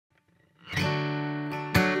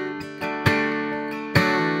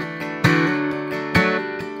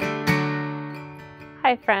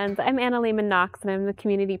Hi, friends. I'm Anna Lehman Knox, and I'm the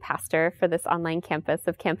community pastor for this online campus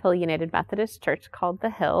of Camp Hill United Methodist Church called The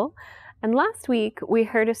Hill. And last week, we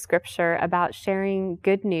heard a scripture about sharing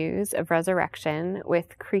good news of resurrection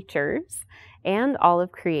with creatures and all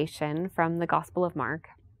of creation from the Gospel of Mark.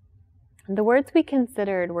 The words we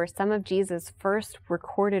considered were some of Jesus' first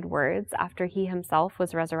recorded words after he himself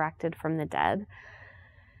was resurrected from the dead.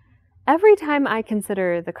 Every time I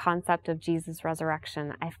consider the concept of Jesus'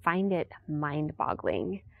 resurrection, I find it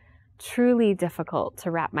mind-boggling, truly difficult to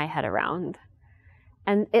wrap my head around.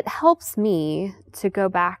 And it helps me to go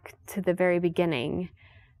back to the very beginning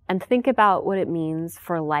and think about what it means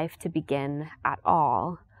for life to begin at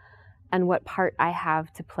all and what part I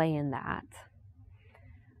have to play in that.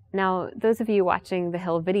 Now, those of you watching the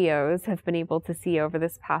Hill videos have been able to see over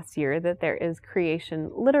this past year that there is creation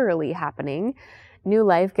literally happening, new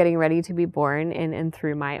life getting ready to be born in and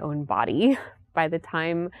through my own body. By the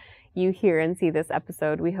time you hear and see this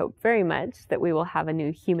episode, we hope very much that we will have a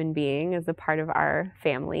new human being as a part of our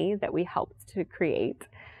family that we helped to create.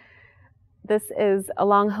 This is a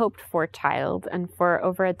long-hoped for child, and for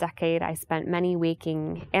over a decade, I spent many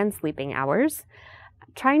waking and sleeping hours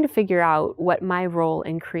trying to figure out what my role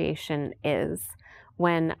in creation is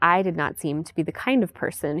when I did not seem to be the kind of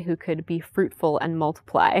person who could be fruitful and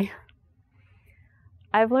multiply.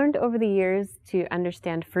 I've learned over the years to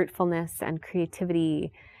understand fruitfulness and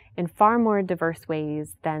creativity in far more diverse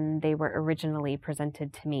ways than they were originally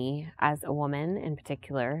presented to me as a woman in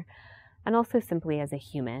particular, and also simply as a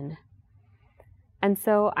human. And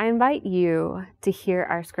so I invite you to hear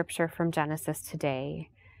our scripture from Genesis today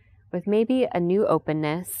with maybe a new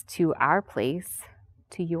openness to our place,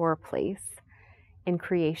 to your place in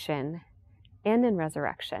creation and in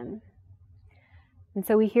resurrection. And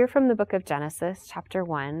so we hear from the book of Genesis, chapter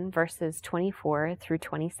 1, verses 24 through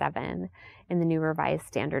 27 in the New Revised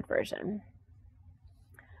Standard Version.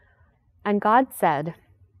 And God said,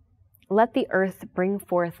 "Let the earth bring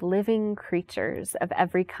forth living creatures of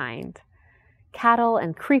every kind, cattle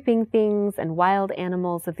and creeping things and wild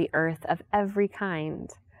animals of the earth of every kind."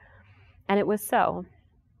 And it was so.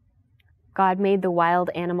 God made the wild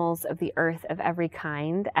animals of the earth of every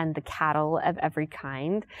kind, and the cattle of every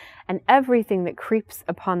kind, and everything that creeps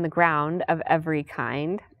upon the ground of every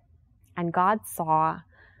kind. And God saw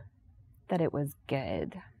that it was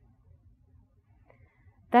good.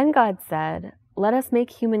 Then God said, "Let us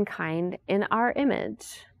make humankind in our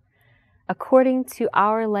image, according to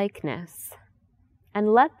our likeness,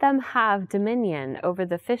 and let them have dominion over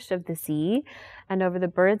the fish of the sea, and over the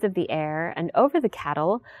birds of the air, and over the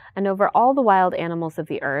cattle, and over all the wild animals of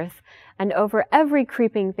the earth, and over every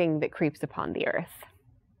creeping thing that creeps upon the earth."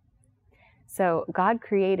 So God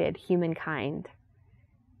created humankind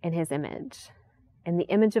in his image. In the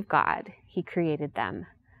image of God, he created them.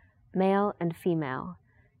 Male and female,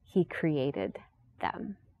 he created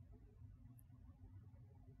them.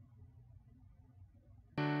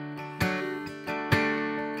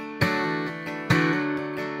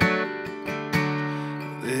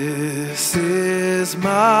 This is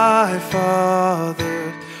my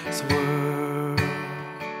Father's word,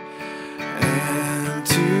 and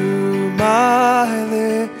to my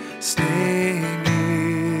listening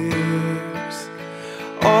ears,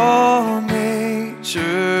 all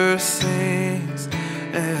nature sings,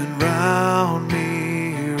 and round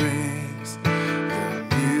me rings the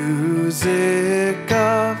music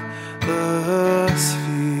of the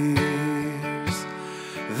spheres.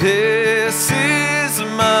 This is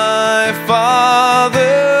my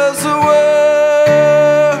Father's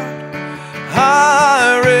word.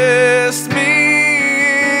 I rest me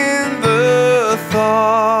in the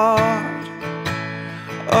thought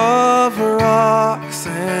of rocks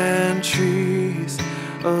and trees,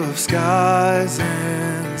 of skies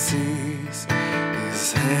and seas.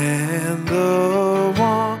 His hand the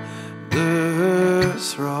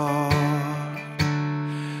wonders wrought.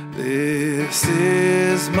 This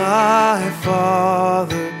is my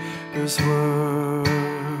Father's word.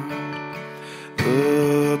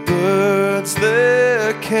 The birds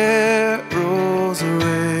their carols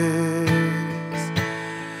raise,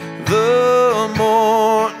 the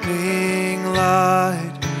morning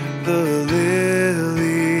light, the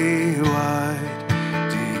lily white,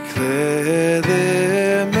 declare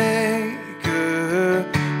their Maker's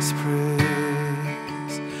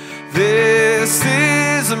praise. This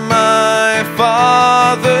is my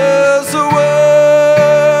Father's word.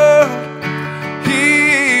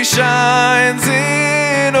 He shines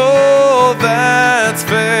in all that's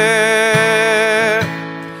fair.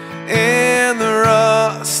 In the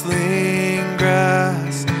rustling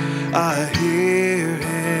grass, I hear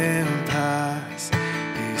him pass.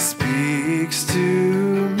 He speaks to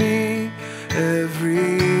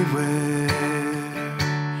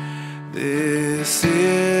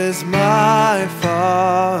is my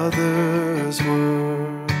Father's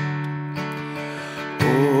word.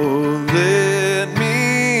 Oh, let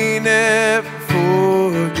me never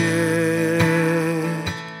forget.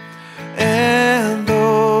 And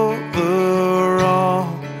though the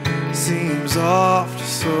wrong seems oft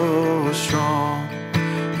so strong,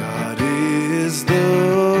 God is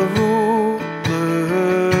the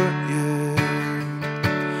ruler, yeah.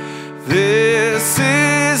 This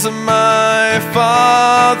is my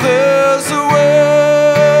Father's world.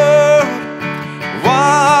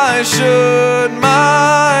 Why should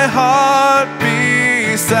my heart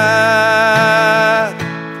be sad?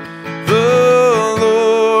 The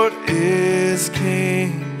Lord is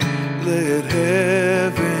King, let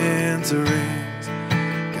heavens ring.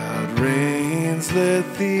 God reigns,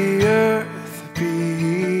 let the earth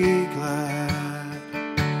be glad.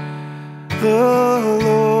 The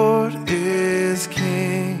Lord is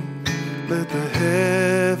King, let the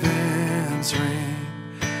heavens ring.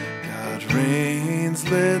 God reigns,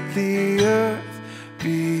 let the earth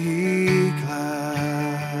be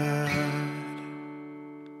glad.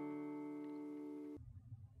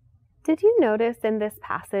 Did you notice in this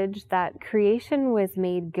passage that creation was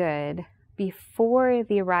made good before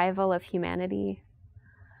the arrival of humanity?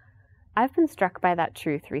 I've been struck by that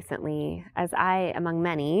truth recently, as I, among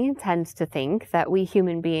many, tend to think that we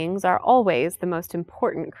human beings are always the most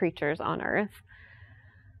important creatures on earth.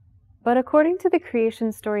 But according to the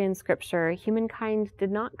creation story in Scripture, humankind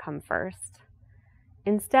did not come first.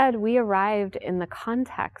 Instead, we arrived in the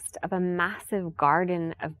context of a massive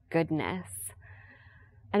garden of goodness.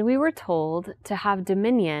 And we were told to have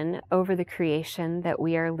dominion over the creation that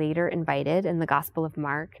we are later invited in the Gospel of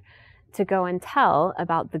Mark to go and tell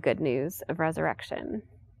about the good news of resurrection.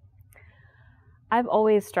 I've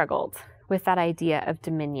always struggled with that idea of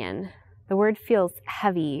dominion. The word feels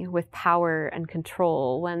heavy with power and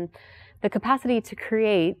control when the capacity to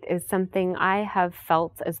create is something I have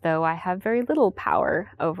felt as though I have very little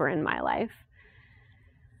power over in my life.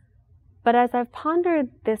 But as I've pondered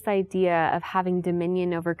this idea of having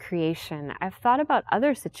dominion over creation, I've thought about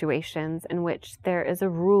other situations in which there is a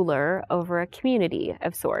ruler over a community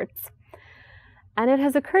of sorts. And it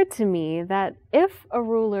has occurred to me that if a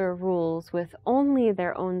ruler rules with only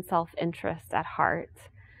their own self-interest at heart,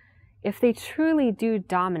 if they truly do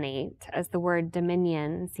dominate, as the word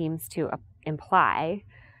dominion seems to imply,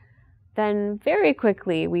 then very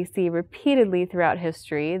quickly we see repeatedly throughout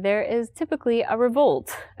history there is typically a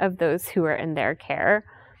revolt of those who are in their care.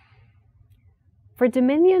 For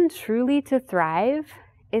dominion truly to thrive,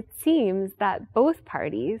 it seems that both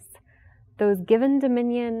parties, those given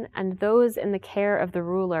dominion and those in the care of the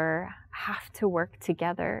ruler, have to work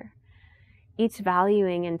together, each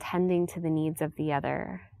valuing and tending to the needs of the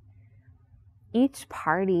other. Each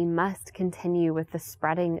party must continue with the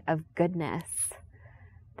spreading of goodness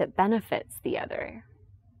that benefits the other.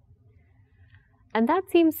 And that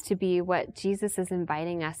seems to be what Jesus is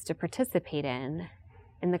inviting us to participate in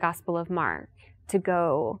the Gospel of Mark, to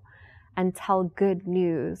go and tell good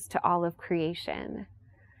news to all of creation.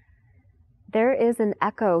 There is an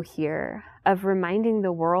echo here of reminding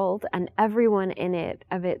the world and everyone in it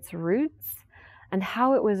of its roots and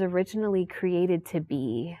how it was originally created to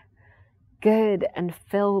be, good and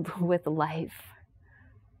filled with life.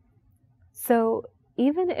 So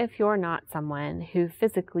even if you're not someone who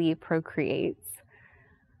physically procreates,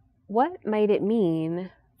 what might it mean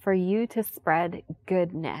for you to spread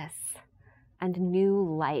goodness and new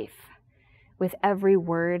life with every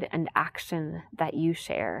word and action that you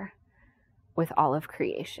share with all of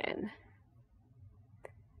creation?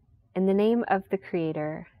 In the name of the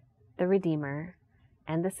Creator, the Redeemer,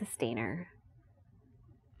 and the Sustainer,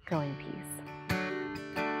 go in peace.